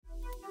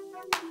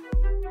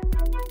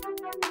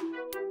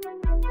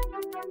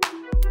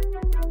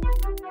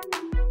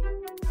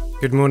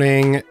Good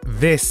morning.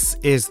 This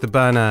is The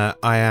Burner.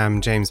 I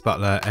am James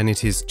Butler, and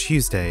it is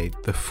Tuesday,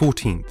 the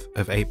 14th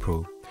of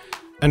April,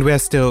 and we're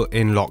still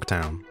in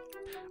lockdown.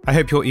 I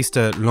hope your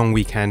Easter long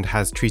weekend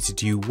has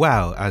treated you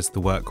well as the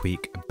work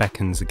week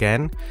beckons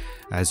again,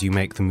 as you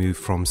make the move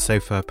from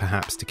sofa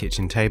perhaps to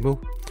kitchen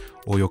table,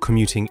 or you're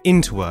commuting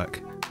into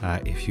work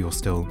if you're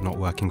still not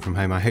working from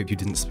home. I hope you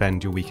didn't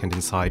spend your weekend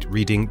inside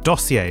reading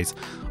dossiers.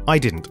 I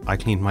didn't. I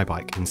cleaned my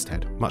bike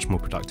instead. Much more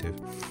productive.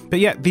 But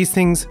yet, these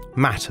things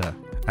matter.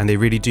 And they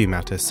really do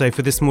matter. So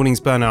for this morning's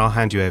Burner, I'll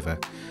hand you over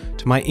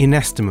to my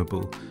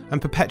inestimable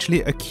and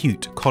perpetually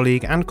acute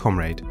colleague and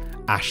comrade,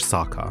 Ash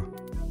Sarkar.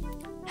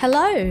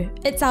 Hello,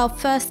 it's our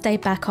first day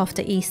back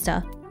after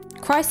Easter.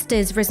 Christ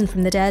is risen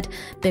from the dead,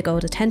 big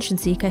old attention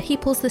seeker, he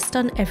pulls this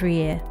stunt every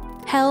year.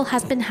 Hell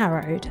has been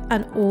harrowed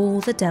and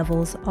all the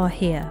devils are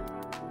here.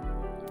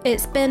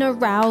 It's been a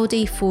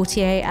rowdy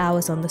 48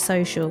 hours on the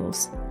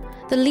socials.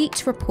 The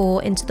leaked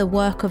report into the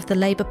work of the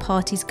Labour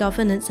Party's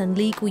governance and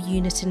legal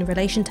unit in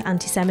relation to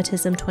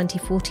anti-Semitism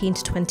 2014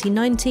 to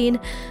 2019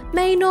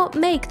 may not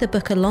make the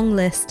Booker long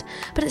list,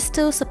 but it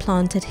still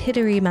supplanted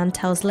Hilary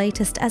Mantel's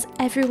latest as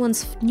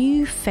everyone's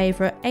new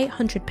favourite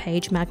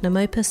 800-page magnum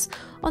opus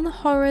on the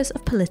horrors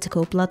of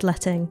political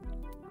bloodletting.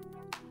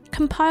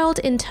 Compiled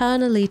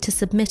internally to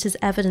submit as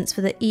evidence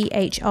for the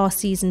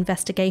EHRC's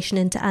investigation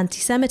into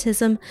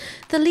anti-Semitism,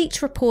 the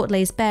leaked report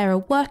lays bare a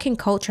working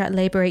culture at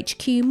Labour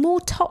HQ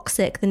more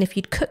toxic than if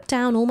you'd cooked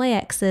down all my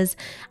exes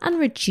and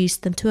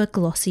reduced them to a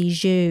glossy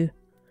jus.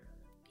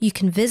 You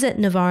can visit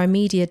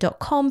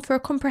novaramedia.com for a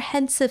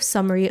comprehensive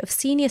summary of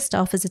senior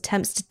staffers'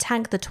 attempts to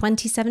tank the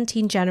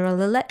 2017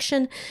 general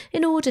election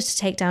in order to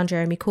take down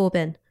Jeremy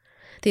Corbyn.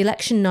 The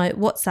election night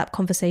WhatsApp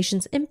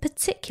conversations in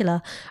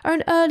particular are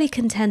an early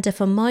contender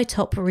for my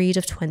top read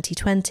of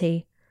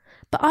 2020.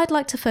 But I'd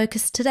like to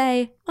focus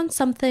today on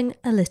something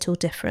a little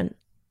different.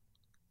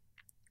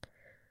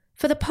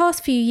 For the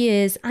past few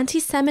years,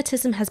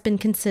 anti-Semitism has been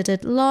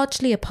considered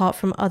largely apart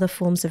from other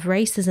forms of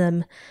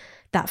racism.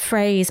 That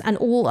phrase, and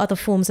all other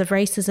forms of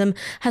racism,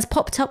 has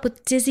popped up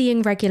with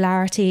dizzying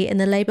regularity in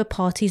the Labour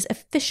Party's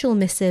official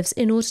missives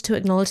in order to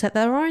acknowledge that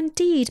there are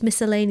indeed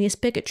miscellaneous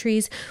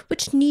bigotries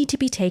which need to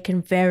be taken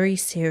very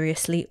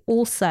seriously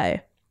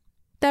also.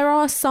 There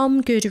are some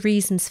good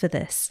reasons for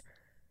this.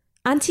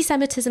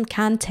 Anti-Semitism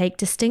can take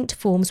distinct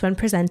forms when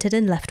presented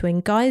in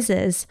left-wing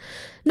guises,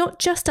 not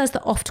just as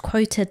the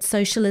oft-quoted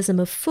socialism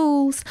of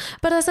fools,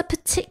 but as a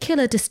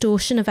particular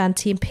distortion of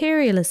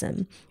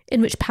anti-imperialism,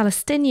 in which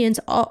Palestinians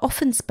are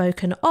often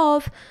spoken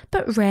of,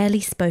 but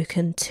rarely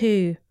spoken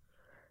to.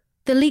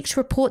 The leaked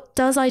report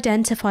does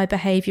identify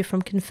behaviour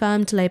from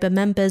confirmed Labour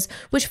members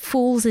which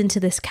falls into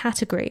this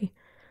category.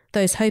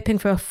 Those hoping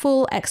for a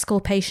full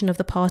exculpation of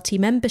the party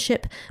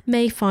membership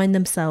may find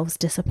themselves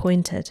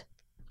disappointed.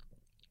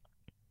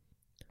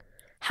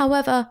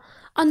 However,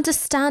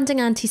 understanding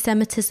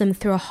anti-Semitism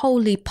through a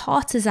wholly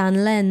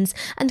partisan lens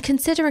and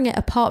considering it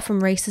apart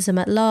from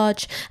racism at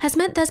large has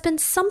meant there's been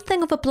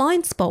something of a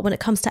blind spot when it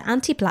comes to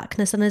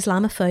anti-blackness and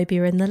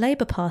Islamophobia in the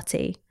Labour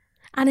Party.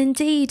 And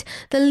indeed,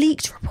 the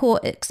leaked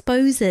report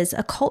exposes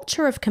a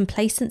culture of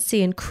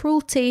complacency and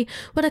cruelty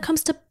when it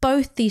comes to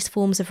both these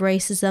forms of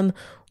racism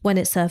when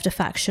it served a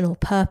factional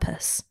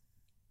purpose.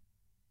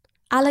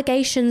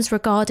 Allegations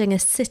regarding a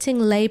sitting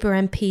Labour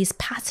MP's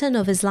pattern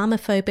of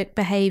Islamophobic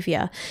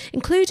behaviour,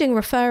 including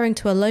referring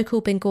to a local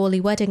Bengali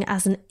wedding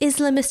as an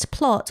Islamist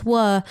plot,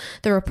 were,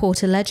 the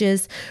report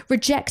alleges,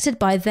 rejected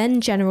by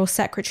then General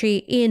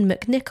Secretary Ian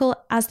McNicol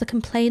as the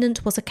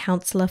complainant was a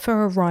councillor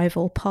for a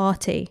rival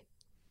party.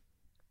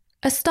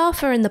 A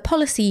staffer in the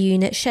policy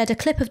unit shared a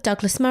clip of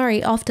Douglas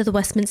Murray after the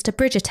Westminster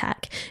Bridge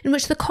attack, in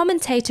which the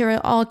commentator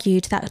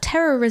argued that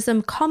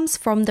terrorism comes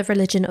from the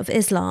religion of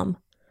Islam.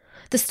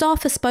 The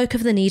staffer spoke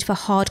of the need for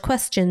hard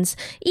questions,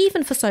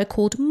 even for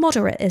so-called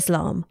moderate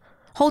Islam,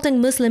 holding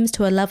Muslims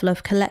to a level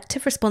of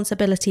collective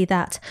responsibility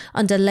that,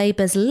 under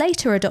Labour's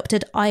later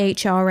adopted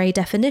IHRA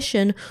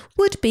definition,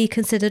 would be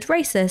considered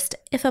racist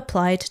if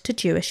applied to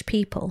Jewish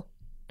people.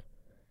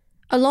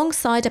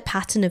 Alongside a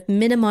pattern of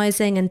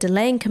minimising and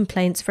delaying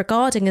complaints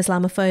regarding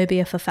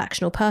Islamophobia for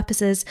factional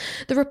purposes,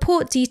 the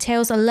report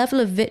details a level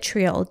of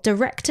vitriol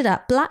directed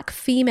at black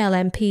female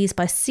MPs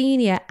by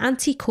senior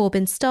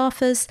anti-Corbyn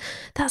staffers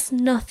that's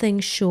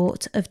nothing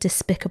short of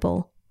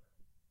despicable.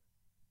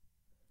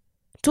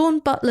 Dawn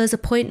Butler's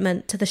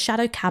appointment to the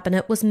shadow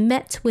cabinet was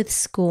met with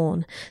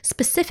scorn,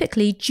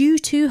 specifically due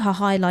to her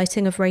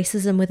highlighting of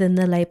racism within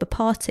the Labour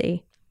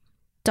Party.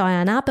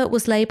 Diane Abbott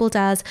was labelled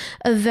as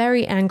a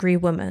very angry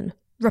woman,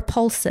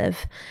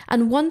 repulsive,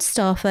 and one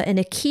staffer in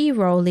a key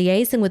role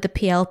liaising with the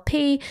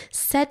PLP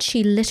said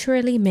she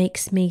literally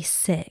makes me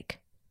sick.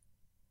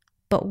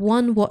 But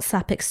one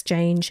WhatsApp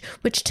exchange,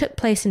 which took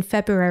place in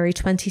February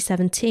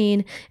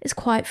 2017, is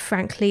quite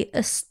frankly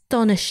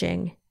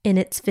astonishing in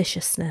its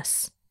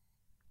viciousness.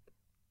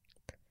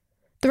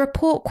 The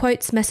report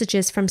quotes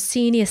messages from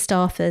senior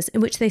staffers in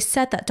which they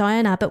said that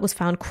Diane Abbott was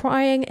found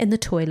crying in the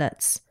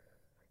toilets.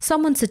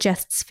 Someone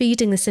suggests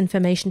feeding this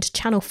information to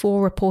Channel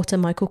 4 reporter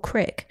Michael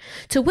Crick,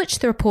 to which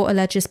the report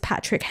alleges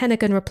Patrick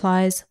Hennigan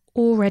replies,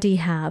 already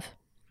have.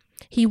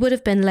 He would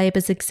have been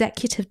Labour's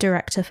Executive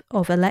Director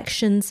of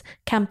Elections,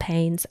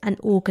 Campaigns and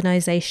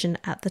Organisation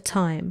at the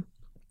time.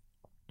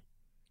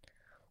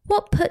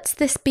 What puts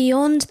this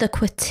beyond the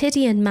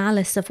quotidian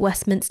malice of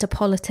Westminster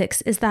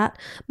politics is that,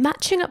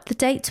 matching up the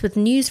dates with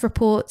news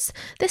reports,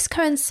 this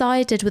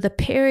coincided with a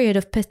period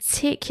of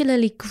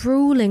particularly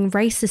gruelling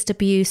racist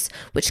abuse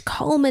which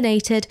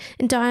culminated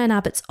in Diane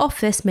Abbott's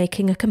office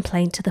making a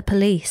complaint to the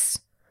police.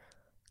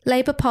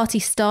 Labour Party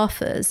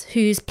staffers,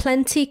 whose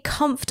plenty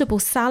comfortable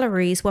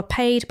salaries were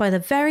paid by the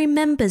very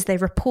members they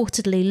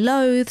reportedly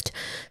loathed,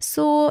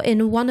 saw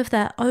in one of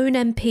their own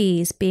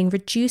MPs being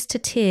reduced to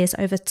tears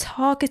over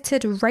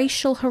targeted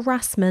racial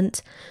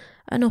harassment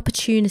an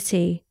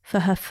opportunity for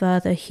her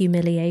further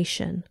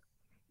humiliation.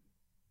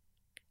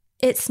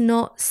 It's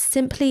not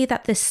simply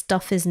that this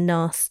stuff is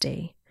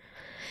nasty.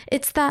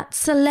 It's that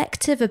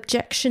selective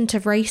objection to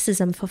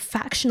racism for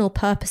factional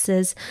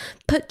purposes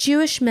put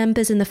Jewish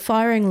members in the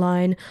firing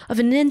line of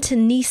an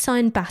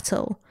internecine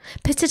battle,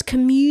 pitted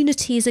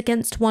communities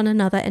against one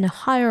another in a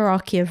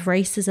hierarchy of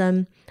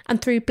racism,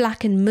 and threw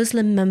Black and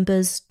Muslim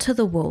members to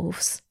the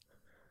wolves.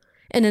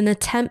 In an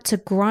attempt to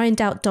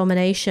grind out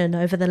domination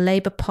over the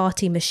Labour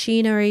Party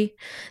machinery,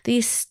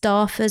 these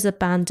staffers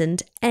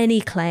abandoned any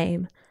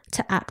claim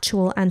to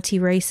actual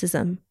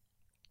anti-racism.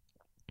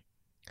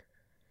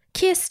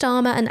 Keir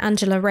Starmer and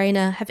Angela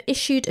Rayner have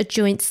issued a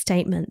joint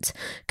statement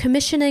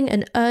commissioning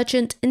an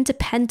urgent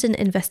independent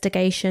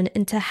investigation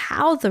into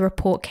how the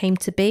report came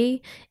to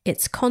be,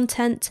 its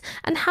content,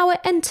 and how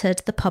it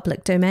entered the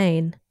public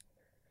domain.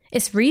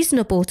 It's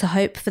reasonable to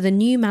hope for the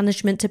new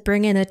management to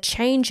bring in a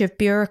change of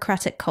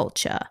bureaucratic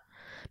culture,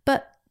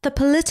 but the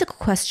political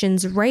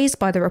questions raised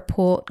by the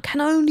report can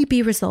only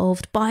be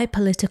resolved by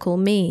political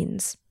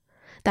means.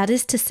 That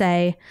is to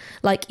say,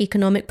 like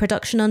economic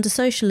production under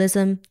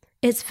socialism,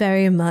 it's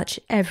very much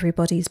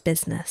everybody's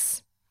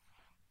business.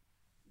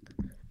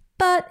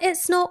 But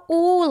it's not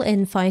all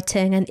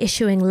infighting and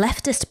issuing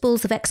leftist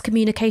bulls of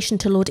excommunication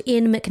to Lord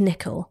Ian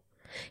McNichol.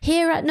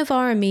 Here at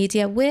Novara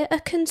Media, we're a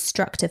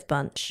constructive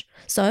bunch.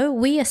 So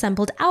we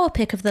assembled our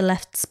pick of the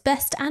left's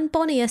best and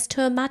bonniest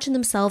to imagine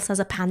themselves as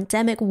a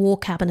pandemic war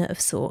cabinet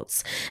of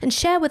sorts and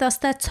share with us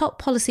their top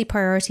policy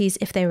priorities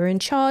if they were in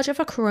charge of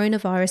a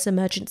coronavirus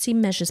emergency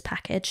measures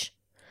package.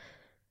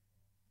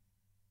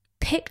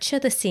 Picture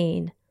the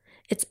scene.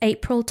 It's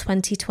April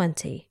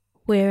 2020.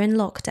 We're in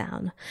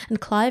lockdown, and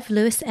Clive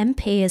Lewis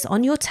MP is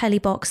on your telly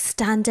box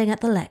standing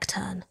at the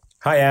lectern.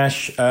 Hi,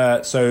 Ash.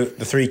 So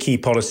the three key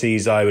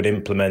policies I would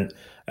implement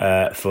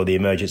for the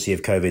emergency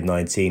of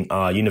COVID-19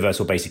 are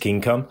universal basic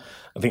income.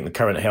 I think the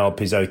current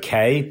help is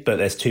okay, but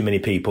there's too many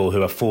people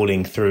who are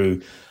falling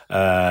through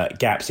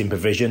gaps in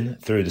provision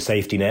through the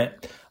safety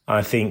net.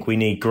 I think we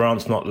need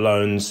grants, not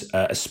loans,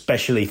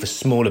 especially for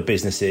smaller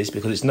businesses,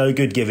 because it's no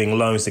good giving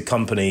loans to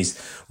companies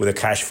with a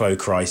cash flow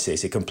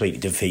crisis. It completely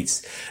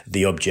defeats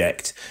the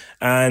object.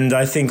 And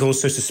I think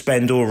also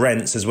suspend all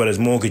rents as well as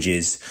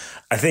mortgages.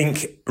 I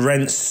think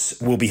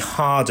rents will be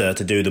harder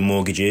to do than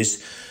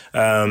mortgages,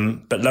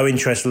 but low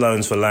interest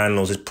loans for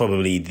landlords is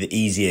probably the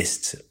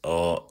easiest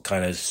or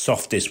kind of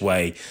softest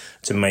way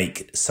to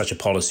make such a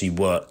policy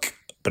work.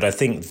 But I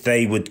think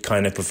they would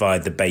kind of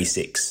provide the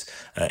basics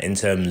in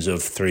terms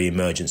of three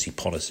emergency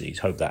policies.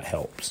 Hope that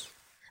helps.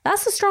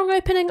 That's a strong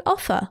opening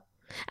offer.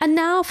 And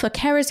now for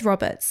Kerys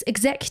Roberts,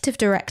 Executive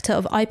Director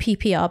of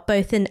IPPR,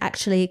 both in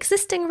actually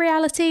existing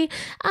reality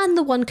and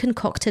the one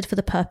concocted for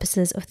the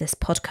purposes of this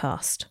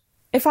podcast.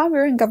 If I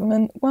were in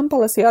government, one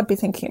policy I'd be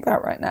thinking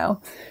about right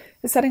now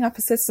is setting up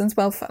a Citizens'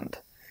 Wealth Fund.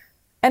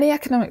 Any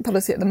economic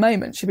policy at the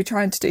moment should be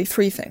trying to do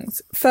three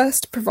things.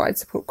 First, provide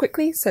support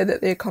quickly so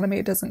that the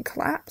economy doesn't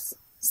collapse.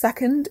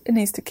 Second, it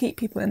needs to keep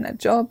people in their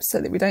jobs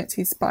so that we don't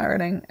see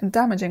spiralling and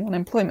damaging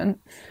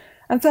unemployment.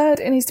 And third,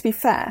 it needs to be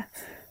fair.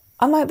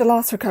 Unlike the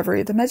last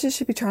recovery, the measures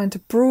should be trying to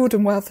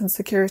broaden wealth and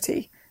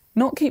security,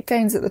 not keep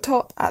gains at the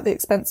top at the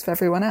expense of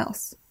everyone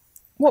else.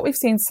 What we've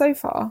seen so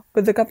far,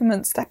 with the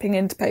government stepping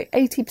in to pay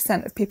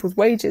 80% of people's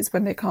wages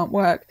when they can't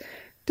work,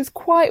 does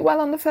quite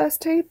well on the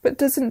first two, but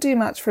doesn't do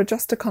much for a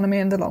just economy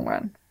in the long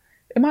run.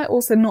 It might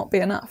also not be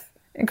enough.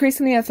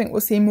 Increasingly, I think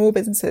we'll see more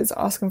businesses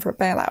asking for a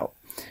bailout.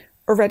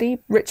 Already,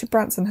 Richard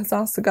Branson has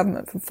asked the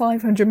government for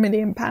 £500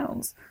 million,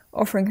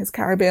 offering his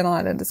Caribbean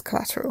island as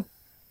collateral.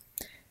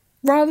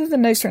 Rather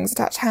than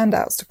no-strings-attached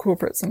handouts to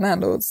corporates and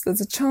landlords,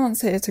 there's a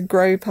chance here to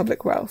grow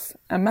public wealth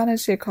and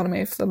manage the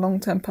economy for the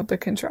long-term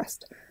public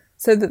interest,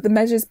 so that the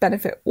measures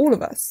benefit all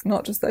of us,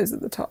 not just those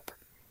at the top.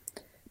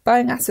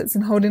 Buying assets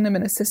and holding them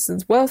in a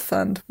Citizens' Wealth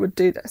Fund would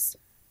do this.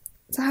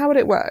 So how would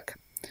it work?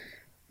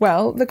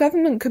 Well, the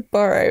government could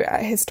borrow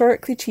at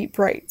historically cheap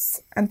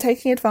rates, and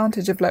taking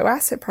advantage of low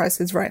asset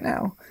prices right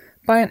now,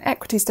 buy an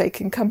equity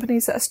stake in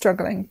companies that are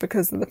struggling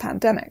because of the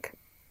pandemic.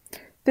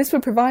 This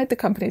would provide the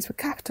companies with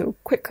capital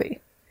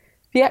quickly.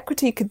 The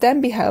equity could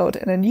then be held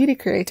in a newly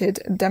created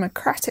and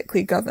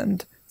democratically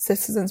governed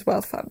Citizens'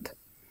 Wealth Fund.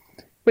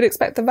 We'd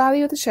expect the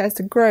value of the shares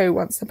to grow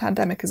once the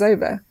pandemic is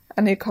over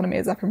and the economy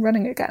is up and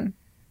running again.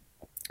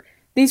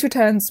 These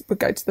returns would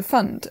go to the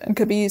fund and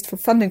could be used for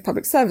funding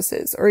public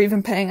services or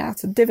even paying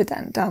out a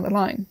dividend down the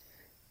line.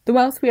 The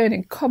wealth we own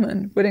in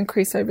common would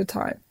increase over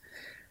time.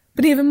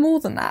 But even more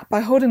than that,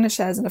 by holding the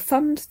shares in a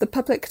fund, the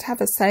public could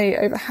have a say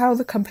over how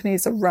the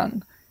companies are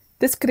run.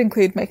 This could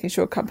include making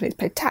sure companies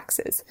pay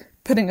taxes,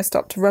 putting a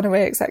stop to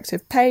runaway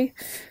executive pay,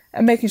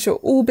 and making sure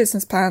all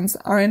business plans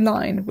are in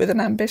line with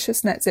an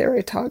ambitious net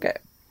zero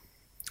target.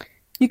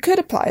 You could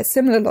apply a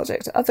similar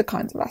logic to other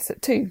kinds of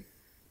asset too.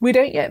 We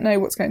don't yet know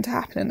what's going to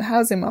happen in the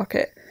housing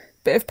market,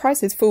 but if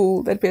prices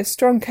fall, there'd be a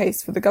strong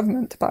case for the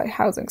government to buy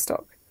housing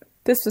stock.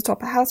 This would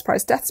stop a house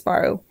price death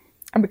spiral,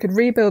 and we could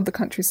rebuild the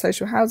country's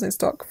social housing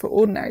stock for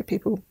ordinary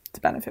people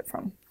to benefit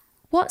from.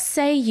 What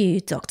say you,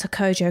 Dr.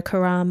 Kojo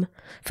Karam?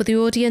 For the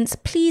audience,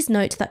 please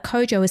note that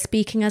Kojo is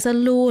speaking as a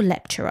law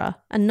lecturer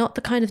and not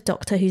the kind of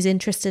doctor who's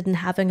interested in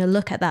having a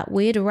look at that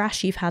weird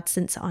rash you've had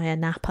since Ayia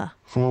Napa.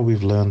 From what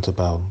we've learned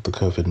about the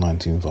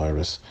COVID-19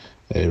 virus,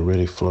 it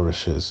really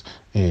flourishes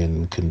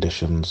in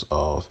conditions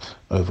of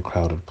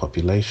overcrowded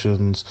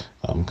populations,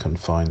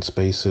 confined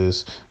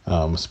spaces,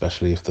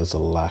 especially if there's a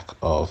lack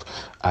of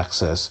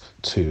access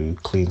to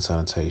clean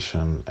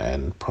sanitation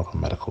and proper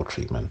medical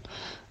treatment.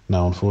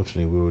 Now,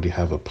 unfortunately, we already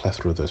have a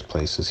plethora of those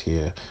places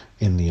here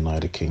in the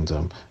United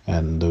Kingdom,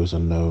 and those are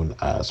known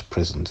as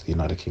prisons. The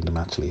United Kingdom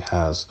actually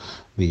has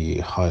the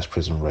highest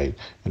prison rate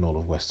in all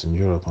of Western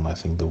Europe, and I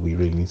think that we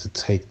really need to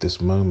take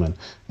this moment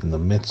in the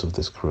midst of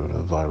this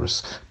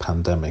coronavirus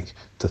pandemic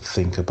to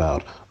think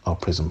about our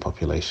prison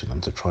population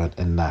and to try and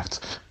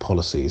enact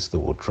policies that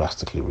will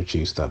drastically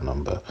reduce that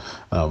number.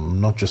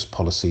 Not just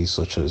policies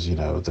such as,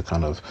 the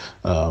kind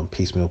of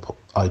piecemeal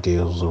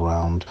ideals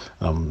around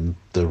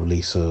the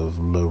release of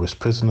low-risk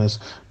prisoners,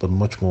 but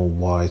much more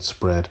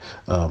widespread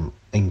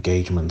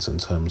engagements in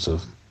terms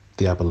of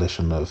the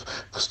abolition of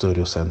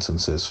custodial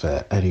sentences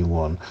for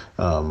anyone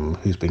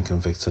who's been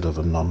convicted of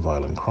a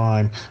non-violent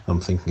crime. I'm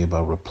thinking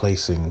about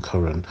replacing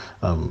current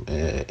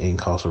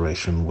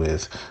incarceration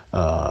with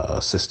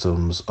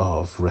systems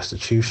of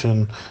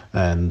restitution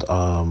and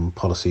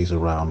policies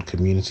around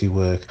community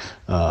work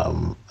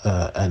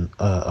and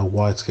a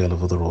wide scale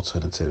of other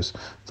alternatives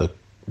that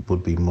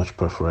would be much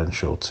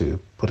preferential to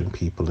putting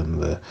people in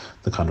the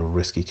kind of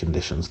risky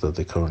conditions that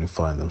they currently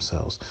find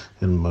themselves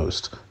in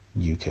most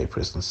UK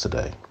prisons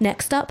today.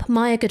 Next up,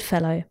 Maya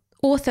Goodfellow,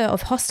 author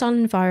of Hostile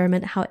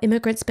Environment, How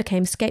Immigrants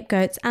Became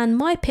Scapegoats, and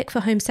my pick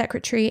for Home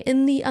Secretary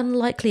in the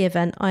unlikely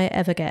event I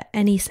ever get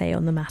any say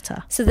on the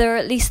matter. So there are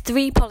at least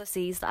 3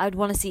 policies that I'd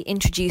want to see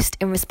introduced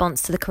in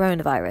response to the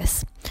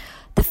coronavirus.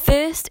 The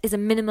first is a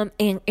minimum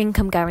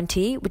income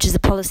guarantee, which is a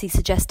policy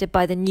suggested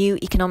by the New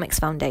Economics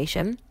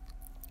Foundation.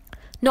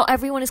 Not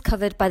everyone is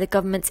covered by the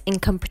government's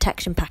income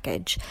protection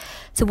package.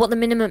 So what the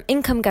minimum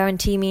income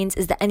guarantee means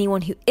is that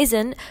anyone who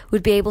isn't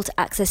would be able to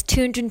access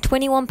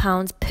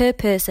 £221 per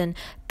person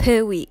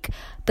per week,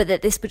 but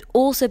that this would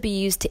also be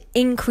used to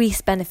increase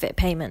benefit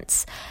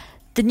payments.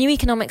 The New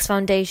Economics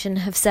Foundation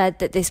have said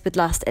that this would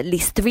last at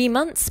least 3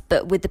 months,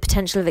 but with the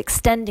potential of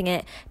extending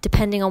it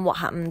depending on what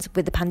happens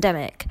with the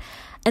pandemic.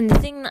 And the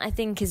thing that I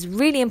think is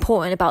really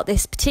important about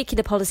this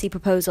particular policy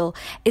proposal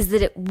is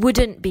that it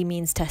wouldn't be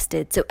means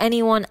tested. So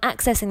anyone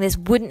accessing this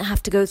wouldn't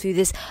have to go through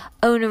this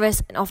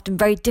onerous and often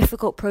very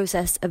difficult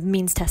process of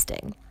means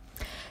testing.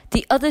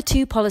 The other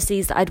 2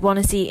 policies that I'd want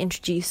to see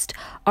introduced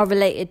are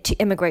related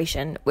to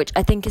immigration, which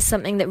I think is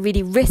something that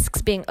really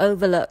risks being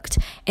overlooked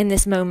in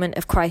this moment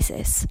of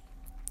crisis.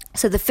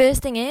 So the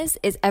first thing is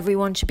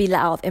everyone should be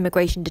let out of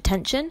immigration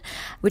detention,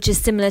 which is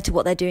similar to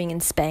what they're doing in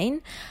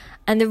Spain.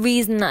 And the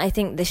reason that I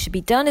think this should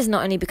be done is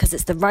not only because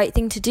it's the right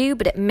thing to do,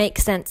 but it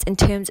makes sense in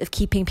terms of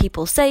keeping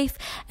people safe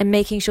and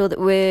making sure that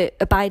we're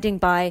abiding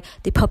by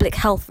the public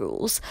health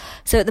rules.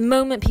 So at the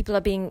moment, people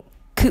are being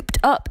cooped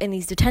up in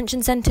these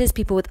detention centres,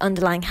 people with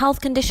underlying health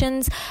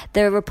conditions.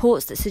 There are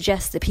reports that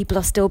suggest that people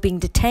are still being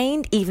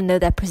detained, even though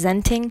they're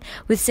presenting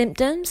with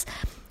symptoms.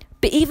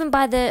 But even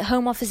by the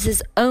Home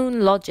Office's own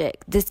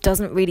logic, this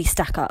doesn't really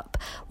stack up.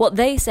 What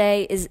they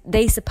say is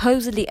they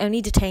supposedly only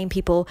detain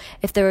people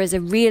if there is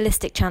a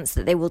realistic chance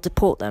that they will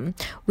deport them.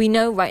 We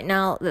know right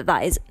now that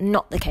that is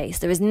not the case.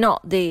 There is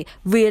not the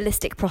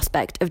realistic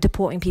prospect of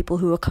deporting people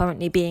who are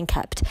currently being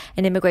kept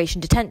in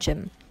immigration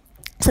detention.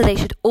 So they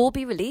should all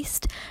be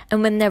released,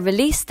 and when they're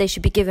released, they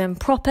should be given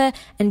proper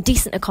and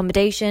decent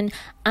accommodation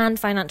and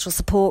financial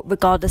support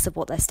regardless of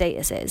what their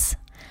status is.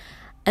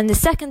 And the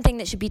second thing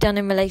that should be done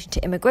in relation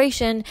to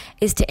immigration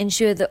is to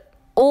ensure that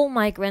all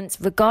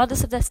migrants,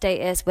 regardless of their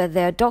status, whether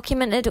they are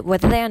documented or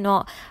whether they are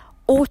not,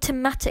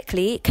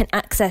 automatically can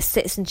access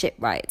citizenship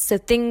rights. So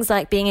things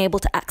like being able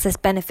to access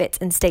benefits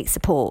and state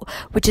support,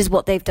 which is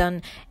what they've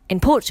done in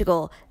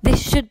Portugal.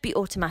 This should be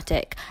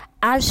automatic,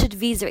 as should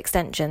visa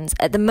extensions.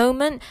 At the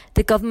moment,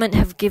 the government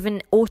have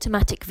given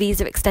automatic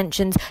visa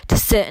extensions to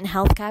certain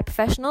healthcare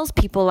professionals,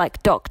 people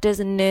like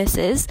doctors and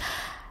nurses.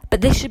 But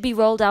this should be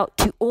rolled out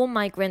to all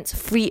migrants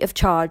free of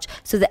charge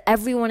so that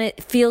everyone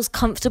feels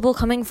comfortable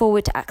coming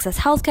forward to access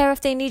healthcare if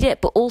they need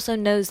it, but also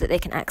knows that they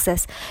can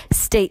access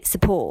state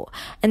support.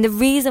 And the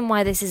reason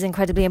why this is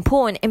incredibly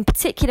important, in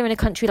particular in a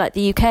country like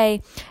the UK,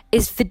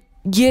 is for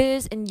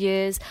years and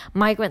years,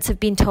 migrants have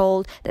been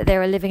told that they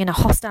are living in a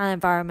hostile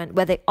environment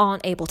where they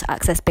aren't able to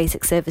access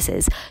basic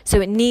services.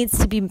 So it needs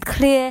to be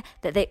clear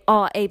that they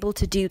are able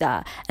to do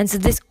that. And so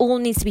this all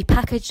needs to be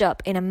packaged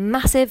up in a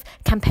massive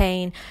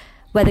campaign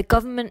where the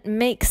government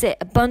makes it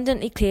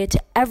abundantly clear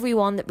to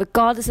everyone that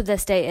regardless of their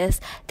status,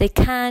 they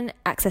can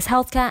access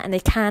healthcare and they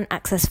can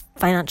access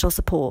financial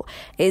support.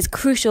 It is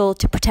crucial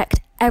to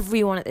protect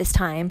everyone at this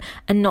time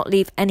and not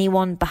leave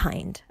anyone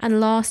behind. And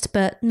last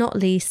but not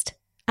least,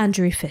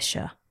 Andrew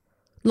Fisher.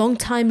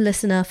 Long-time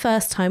listener,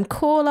 first-time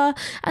caller,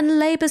 and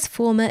Labour's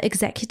former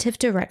Executive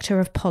Director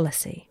of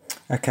Policy.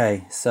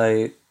 Okay,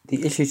 so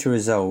the issue to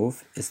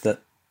resolve is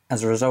that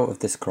as a result of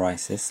this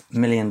crisis,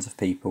 millions of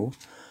people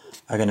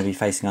are going to be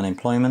facing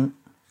unemployment,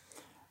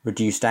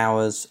 reduced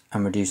hours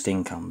and reduced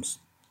incomes,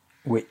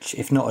 which,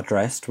 if not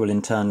addressed, will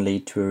in turn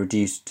lead to a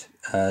reduced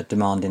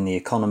demand in the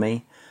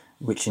economy,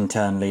 which in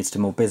turn leads to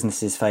more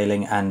businesses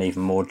failing and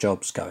even more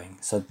jobs going.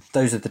 So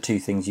those are the two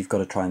things you've got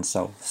to try and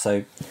solve.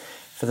 So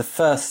for the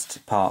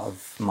first part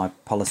of my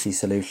policy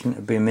solution, it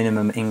would be a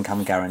minimum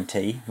income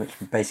guarantee, which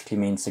basically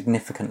means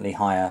significantly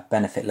higher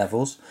benefit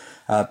levels,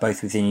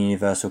 both within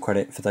universal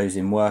credit for those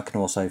in work and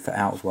also for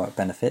out-of-work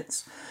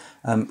benefits.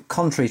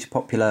 Contrary to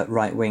popular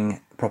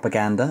right-wing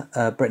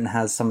propaganda, Britain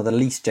has some of the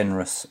least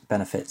generous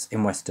benefits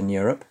in Western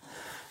Europe.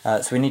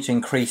 So we need to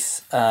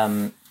increase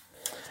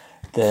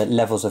the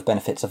levels of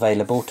benefits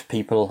available to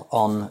people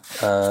on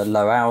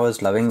low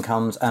hours, low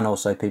incomes, and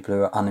also people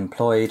who are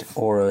unemployed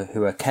or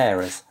who are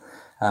carers.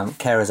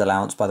 Carers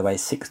allowance, by the way,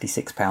 is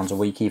 £66 a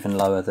week, even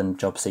lower than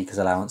job seekers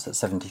allowance at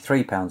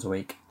 £73 a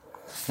week.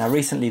 Now,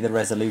 recently the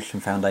Resolution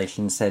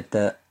Foundation said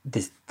that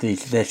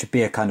there should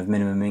be a kind of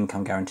minimum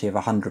income guarantee of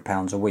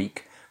 £100 a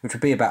week, which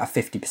would be about a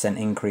 50%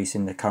 increase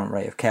in the current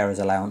rate of carers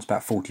allowance,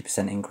 about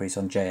 40% increase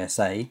on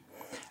JSA.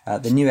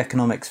 The New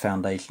Economics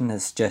Foundation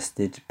has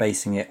suggested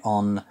basing it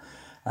on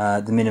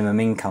the minimum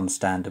income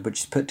standard,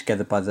 which is put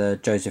together by the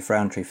Joseph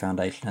Rowntree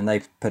Foundation, and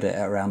they put it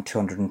at around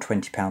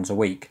 £220 a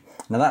week.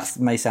 Now that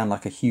may sound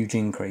like a huge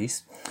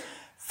increase.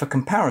 For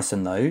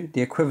comparison though,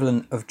 the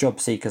equivalent of job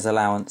seekers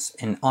allowance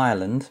in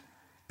Ireland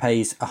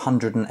pays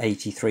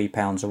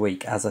 £183 a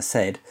week. As I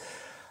said,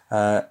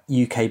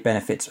 UK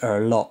benefits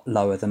are a lot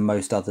lower than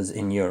most others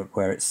in Europe,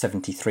 where it's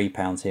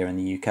 £73 here in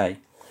the UK.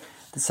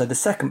 So the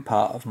second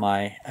part of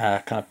my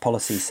kind of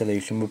policy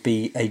solution would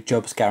be a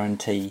jobs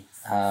guarantee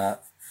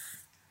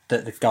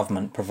that the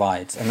government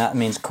provides, and that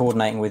means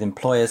coordinating with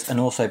employers and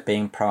also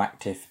being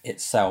proactive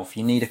itself.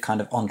 You need a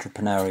kind of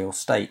entrepreneurial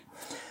state.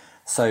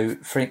 So,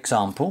 for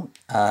example,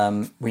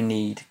 we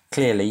need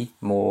clearly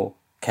more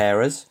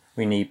carers,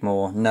 we need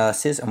more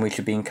nurses, and we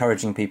should be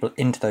encouraging people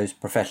into those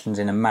professions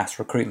in a mass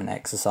recruitment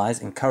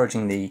exercise,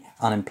 encouraging the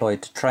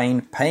unemployed to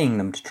train, paying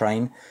them to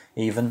train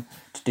even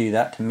to do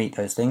that, to meet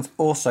those things.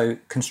 Also,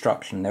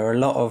 construction. There are a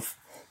lot of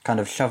kind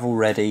of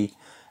shovel-ready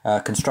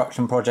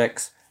construction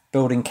projects,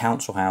 building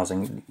council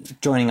housing,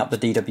 joining up the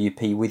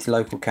DWP with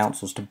local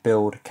councils to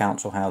build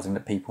council housing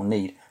that people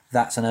need.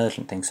 That's an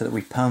urgent thing, so that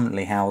we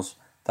permanently house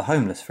the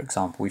homeless, for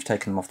example. We've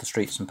taken them off the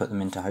streets and put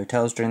them into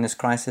hotels during this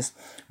crisis.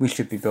 We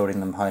should be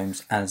building them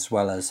homes, as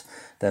well as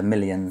the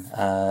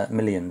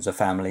millions of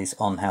families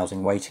on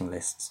housing waiting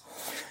lists.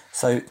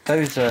 So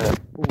those are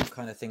all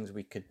kind of things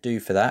we could do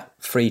for that.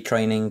 Free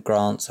training,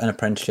 grants and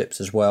apprenticeships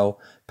as well,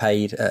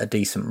 paid at a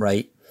decent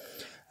rate.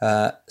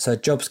 So a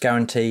jobs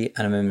guarantee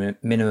and a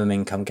minimum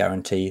income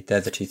guarantee,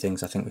 they're the two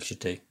things I think we should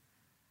do.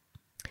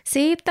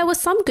 See, there were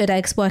some good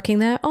eggs working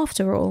there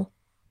after all.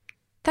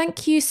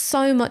 Thank you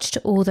so much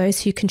to all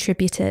those who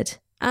contributed.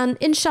 And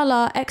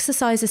inshallah,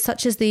 exercises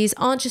such as these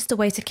aren't just a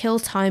way to kill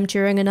time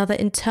during another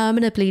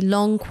interminably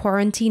long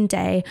quarantine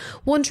day,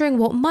 wondering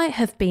what might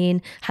have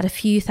been had a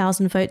few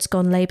thousand votes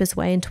gone Labour's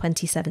way in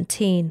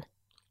 2017.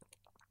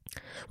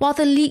 While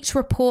the leaked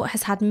report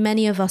has had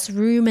many of us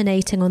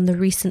ruminating on the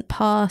recent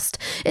past,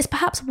 it's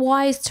perhaps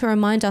wise to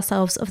remind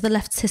ourselves of the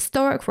left's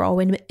historic role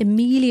in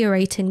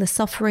ameliorating the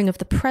suffering of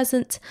the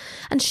present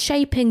and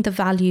shaping the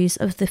values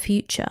of the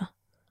future.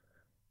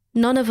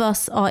 None of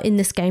us are in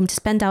this game to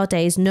spend our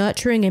days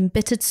nurturing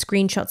embittered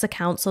screenshots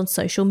accounts on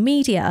social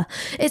media.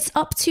 It's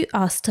up to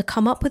us to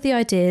come up with the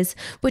ideas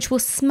which will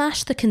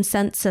smash the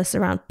consensus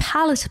around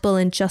palatable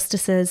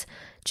injustices,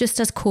 just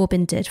as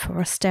Corbyn did for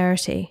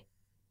austerity.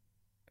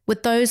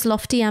 With those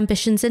lofty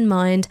ambitions in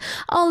mind,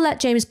 I'll let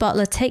James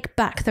Butler take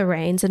back the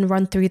reins and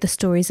run through the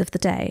stories of the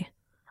day.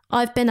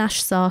 I've been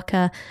Ash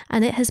Sarkar,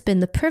 and it has been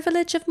the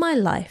privilege of my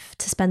life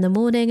to spend the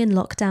morning in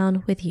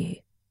lockdown with you.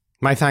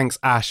 My thanks,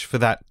 Ash, for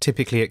that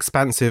typically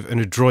expansive and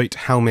adroit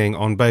helming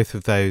on both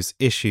of those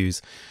issues.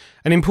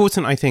 And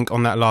important, I think,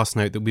 on that last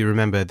note that we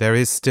remember there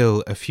is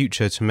still a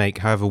future to make,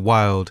 however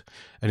wild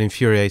and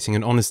infuriating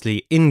and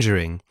honestly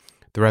injuring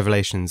the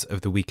revelations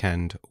of the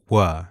weekend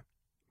were.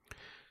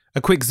 A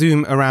quick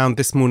zoom around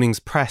this morning's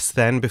press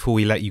then, before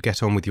we let you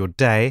get on with your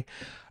day.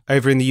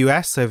 Over in the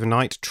US,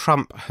 overnight,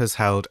 Trump has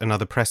held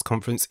another press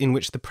conference in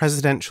which the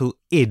presidential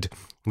id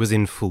was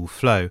in full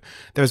flow.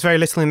 There was very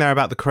little in there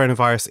about the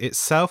coronavirus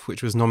itself,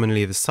 which was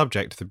nominally the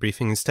subject of the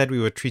briefing. Instead, we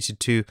were treated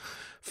to,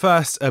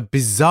 first, a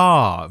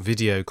bizarre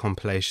video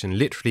compilation,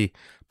 literally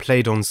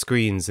played on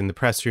screens in the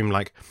press room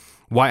like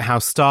White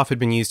House staff had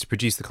been used to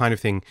produce the kind of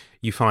thing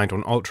you find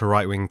on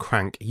ultra-right-wing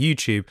crank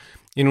YouTube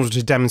in order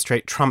to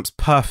demonstrate Trump's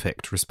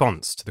perfect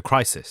response to the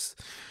crisis.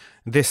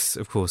 This,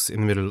 of course,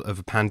 in the middle of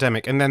a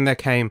pandemic. And then there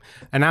came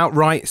an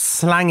outright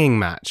slanging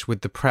match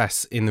with the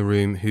press in the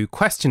room who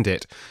questioned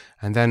it.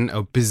 And then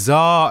a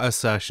bizarre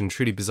assertion,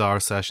 truly bizarre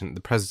assertion, that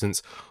the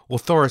president's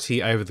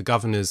authority over the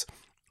governors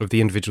of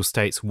the individual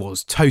states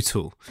was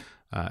total.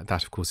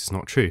 That, of course, is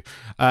not true.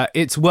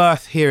 It's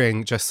worth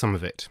hearing just some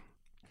of it.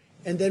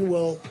 And then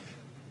we'll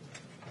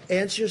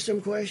answer some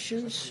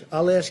questions.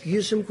 I'll ask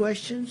you some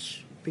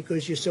questions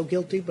because you're so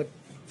guilty, but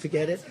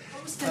forget it.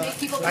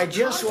 I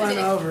just went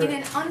over in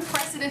an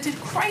unprecedented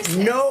crisis.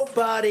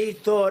 Nobody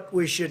thought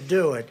we should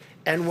do it.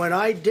 And when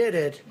I did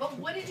it... But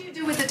what did you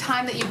do with the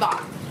time that you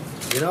bought?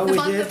 You know the we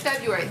month did? of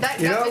February. That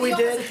we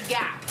did? was a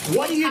gap.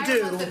 What do you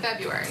do? Month of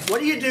February. What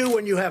do you do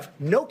when you have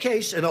no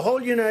case in the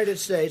whole United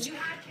States? You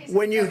had cases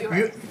when in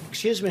February.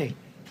 excuse me,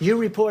 you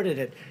reported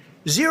it.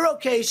 0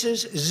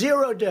 cases,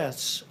 0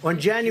 deaths on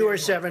January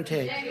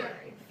 17th. February.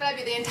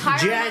 The entire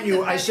January.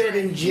 month of I said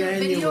in Your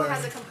video January.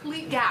 has a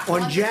complete gap.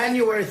 On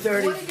January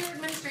 30th. What did your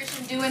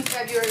administration do in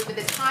February with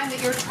the time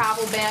that your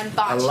travel ban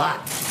bought A you?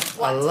 lot.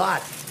 What? A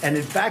lot. And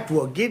in fact,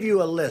 we'll give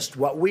you a list.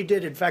 What we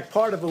did, in fact,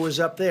 part of it was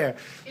up there.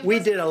 We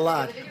did a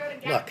lot.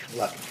 Look.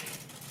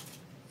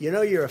 You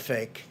know you're a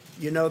fake.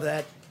 You know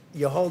that.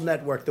 Your whole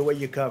network, the way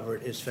you cover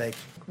it, is fake.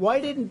 Why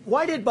did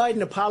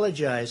Biden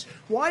apologize?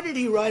 Why did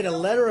he write a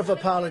letter of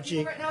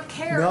apology?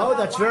 No,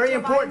 that's very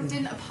important.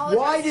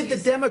 Why did the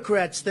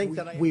Democrats think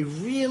that we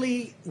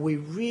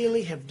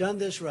really have done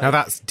this right? Now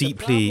that's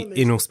deeply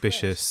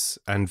inauspicious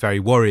and very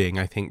worrying,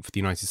 I think, for the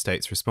United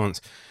States response.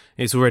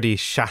 It's already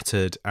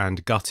shattered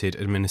and gutted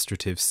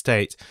administrative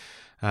state.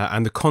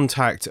 And the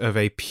contact of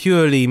a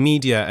purely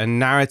media and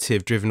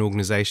narrative-driven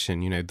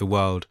organisation, The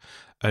World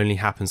only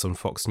happens on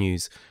Fox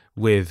News,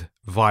 with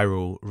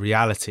viral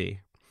reality.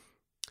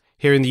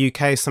 Here in the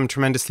UK, some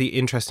tremendously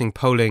interesting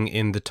polling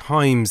in The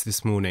Times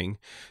this morning.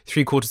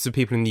 3/4 of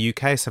people in the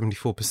UK,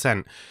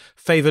 74%,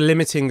 favour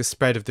limiting the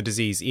spread of the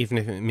disease, even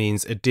if it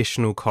means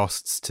additional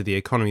costs to the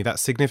economy.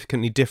 That's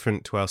significantly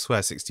different to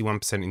elsewhere,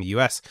 61% in the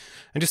US,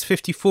 and just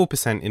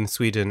 54% in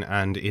Sweden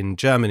and in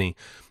Germany.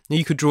 Now,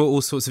 you could draw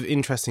all sorts of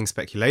interesting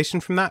speculation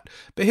from that,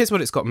 but here's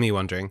what it's got me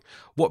wondering.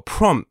 What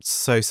prompts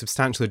so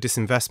substantial a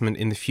disinvestment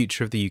in the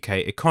future of the UK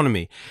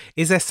economy?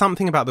 Is there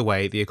something about the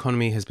way the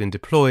economy has been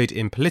deployed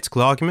in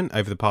political argument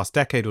over the past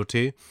decade or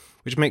two,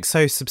 which makes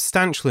so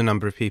substantial a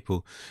number of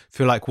people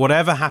feel like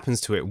whatever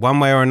happens to it one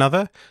way or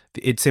another,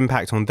 its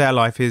impact on their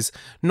life is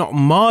not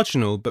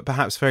marginal, but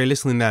perhaps very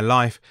little in their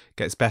life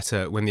gets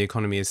better when the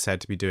economy is said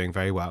to be doing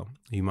very well,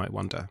 you might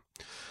wonder.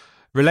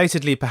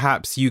 Relatedly,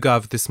 perhaps,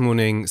 YouGov this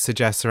morning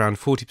suggests around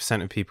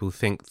 40% of people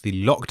think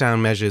the lockdown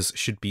measures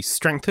should be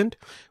strengthened,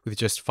 with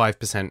just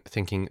 5%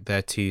 thinking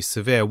they're too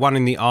severe. One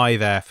in the eye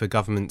there for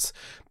government's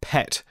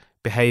pet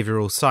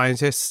behavioural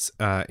scientists,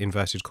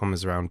 inverted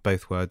commas around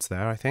both words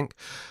there, I think,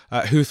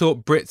 who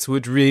thought Brits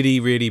would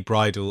really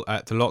bridle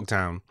at the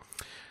lockdown.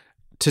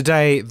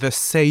 Today, the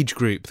SAGE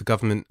group, the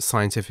Government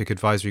Scientific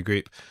Advisory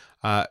Group,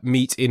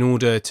 meet in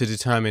order to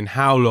determine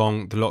how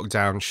long the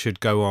lockdown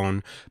should go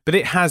on. But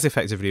it has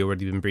effectively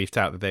already been briefed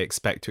out that they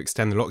expect to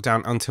extend the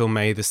lockdown until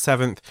May the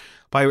 7th,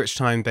 by which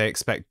time they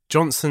expect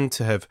Johnson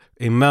to have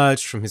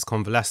emerged from his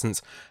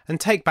convalescence and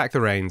take back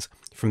the reins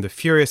from the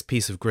furious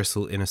piece of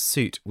gristle in a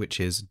suit, which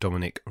is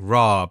Dominic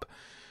Raab.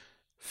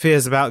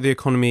 Fears about the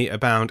economy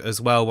abound as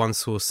well. One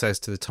source says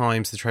to The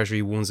Times the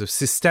Treasury warns of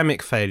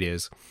systemic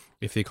failures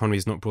if the economy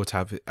is not brought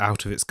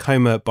out of its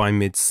coma by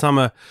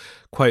midsummer.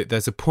 Quote,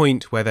 there's a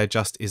point where there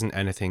just isn't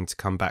anything to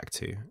come back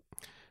to.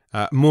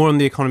 More on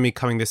the economy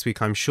coming this week,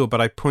 I'm sure,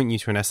 but I point you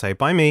to an essay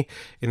by me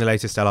in the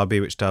latest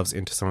LRB, which delves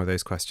into some of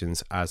those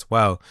questions as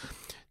well.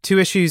 2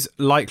 issues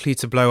likely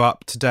to blow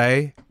up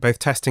today, both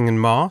testing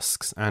and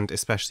masks, and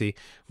especially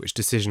which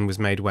decision was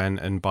made when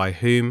and by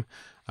whom.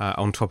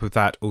 On top of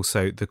that,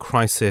 also the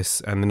crisis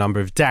and the number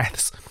of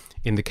deaths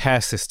in the care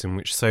system,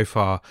 which so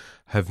far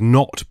have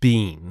not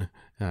been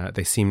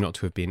they seem not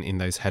to have been in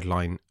those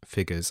headline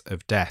figures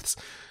of deaths.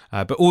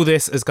 But all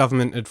this as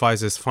government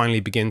advisors finally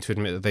begin to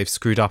admit that they've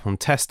screwed up on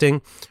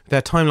testing.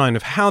 Their timeline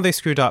of how they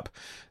screwed up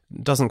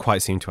doesn't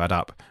quite seem to add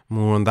up.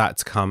 More on that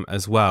to come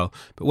as well.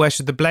 But where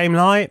should the blame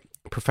lie?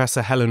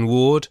 Professor Helen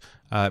Ward,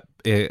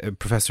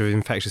 Professor of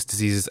Infectious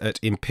Diseases at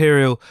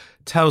Imperial,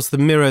 tells the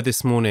Mirror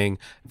this morning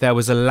there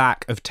was a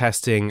lack of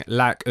testing,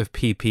 lack of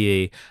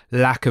PPE,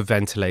 lack of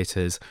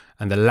ventilators,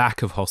 and the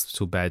lack of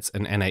hospital beds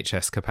and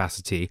NHS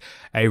capacity,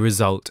 a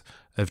result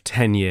of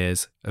 10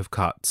 years of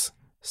cuts.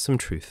 Some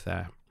truth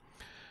there.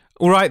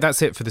 All right,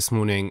 that's it for this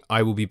morning.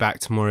 I will be back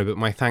tomorrow, but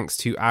my thanks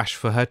to Ash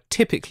for her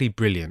typically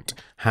brilliant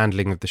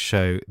handling of the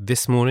show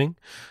this morning,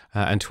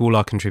 and to all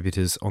our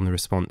contributors on the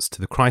response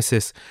to the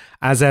crisis.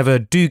 As ever,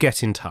 do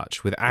get in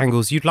touch with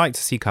angles you'd like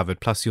to see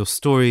covered, plus your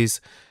stories,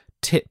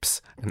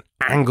 tips and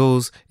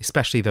angles,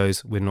 especially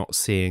those we're not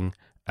seeing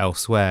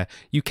elsewhere.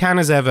 You can,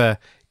 as ever,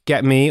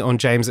 get me on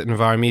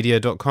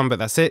james@novaramedia.com, but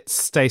that's it.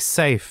 Stay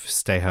safe,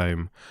 stay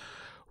home.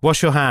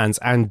 Wash your hands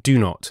and do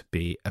not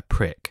be a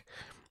prick.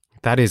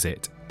 That is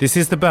it. This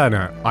is The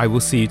Burner. I will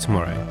see you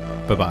tomorrow.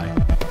 Bye-bye.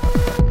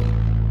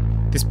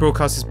 This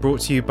broadcast is brought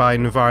to you by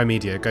Novara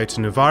Media. Go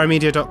to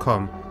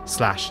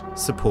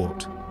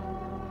novaramedia.com/support.